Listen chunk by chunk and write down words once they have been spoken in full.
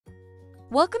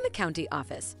Welcome to County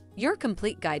Office, your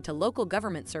complete guide to local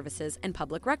government services and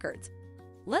public records.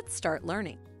 Let's start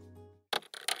learning.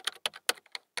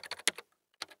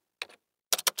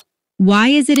 Why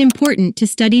is it important to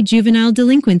study juvenile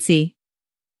delinquency?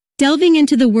 Delving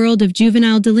into the world of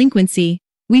juvenile delinquency,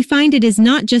 we find it is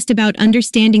not just about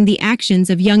understanding the actions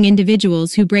of young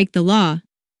individuals who break the law.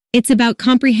 It's about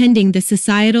comprehending the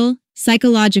societal,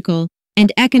 psychological,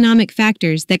 and economic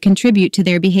factors that contribute to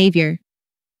their behavior.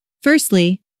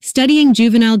 Firstly, studying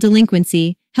juvenile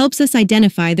delinquency helps us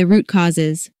identify the root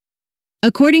causes.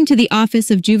 According to the Office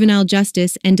of Juvenile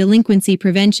Justice and Delinquency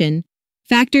Prevention,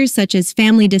 factors such as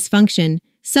family dysfunction,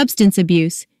 substance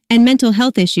abuse, and mental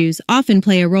health issues often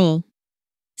play a role.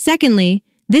 Secondly,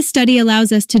 this study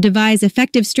allows us to devise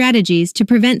effective strategies to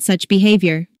prevent such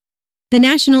behavior. The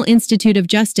National Institute of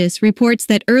Justice reports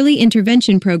that early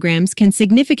intervention programs can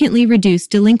significantly reduce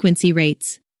delinquency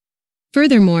rates.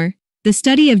 Furthermore, the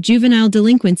study of juvenile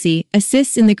delinquency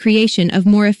assists in the creation of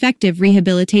more effective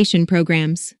rehabilitation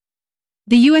programs.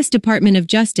 The U.S. Department of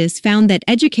Justice found that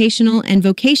educational and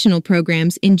vocational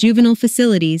programs in juvenile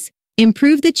facilities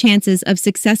improve the chances of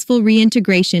successful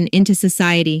reintegration into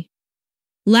society.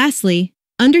 Lastly,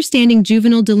 understanding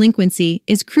juvenile delinquency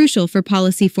is crucial for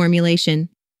policy formulation.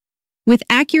 With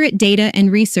accurate data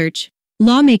and research,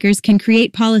 lawmakers can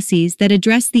create policies that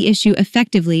address the issue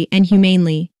effectively and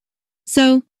humanely.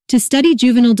 So, to study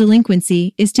juvenile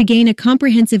delinquency is to gain a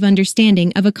comprehensive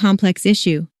understanding of a complex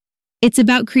issue. It's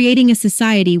about creating a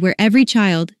society where every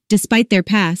child, despite their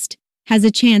past, has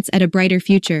a chance at a brighter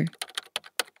future.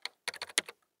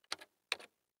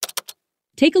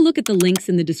 Take a look at the links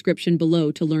in the description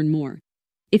below to learn more.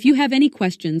 If you have any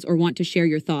questions or want to share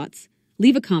your thoughts,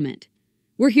 leave a comment.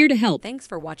 We're here to help. Thanks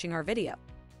for watching our video.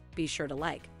 Be sure to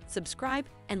like, subscribe,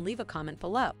 and leave a comment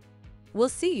below. We'll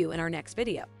see you in our next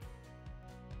video.